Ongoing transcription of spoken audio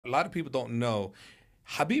lot of people don't know,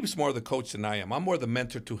 Khabib's more the coach than I am. I'm more the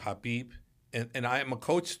mentor to Khabib. And I am a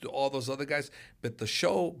coach to all those other guys. But the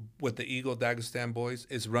show with the Eagle Dagestan boys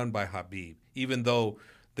is run by Khabib, even though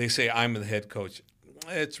they say I'm the head coach.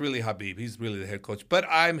 It's really Khabib. He's really the head coach. But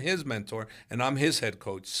I'm his mentor, and I'm his head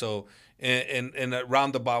coach. So in a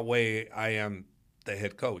roundabout way, I am the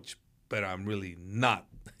head coach. But I'm really not,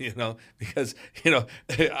 because,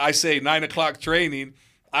 I say 9 o'clock training.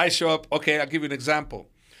 I show up. Okay, I'll give you an example.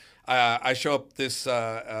 I show up this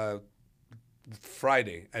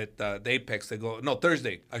Friday at the Apex.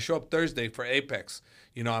 Thursday. I show up Thursday for Apex.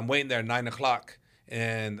 I'm waiting there at 9 o'clock,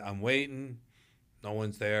 and I'm waiting. No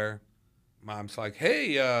one's there. Mom's like,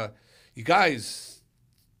 hey, you guys,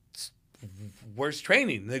 where's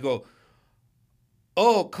training? They go,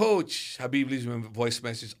 oh, coach, Khabib leaves me a voice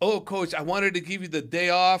message. Oh, coach, I wanted to give you the day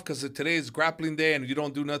off because today is grappling day and you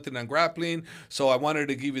don't do nothing on grappling. So I wanted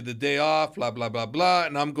to give you the day off, blah, blah, blah, blah.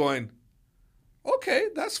 And I'm going, okay,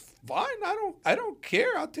 that's fine. I don't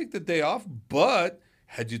care. I'll take the day off. But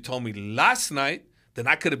had you told me last night, then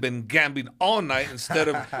I could have been gambling all night instead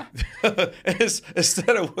of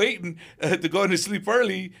waiting to go to sleep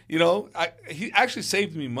early. He actually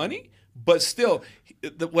saved me money. But still,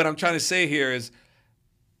 what I'm trying to say here is,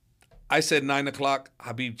 I said 9 o'clock.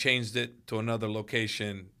 Khabib changed it to another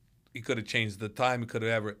location. He could have changed the time. He could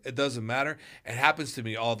have It doesn't matter. It happens to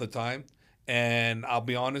me all the time. And I'll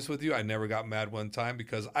be honest with you, I never got mad one time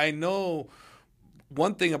because I know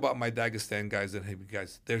one thing about my Dagestan guys and Khabib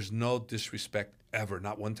guys, there's no disrespect ever.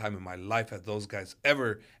 Not one time in my life have those guys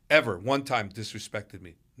ever, one time disrespected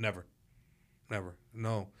me. Never.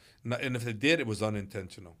 No. And if they did, it was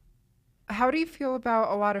unintentional. How do you feel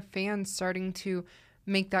about a lot of fans starting to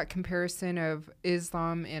make that comparison of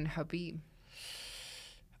Islam and Khabib?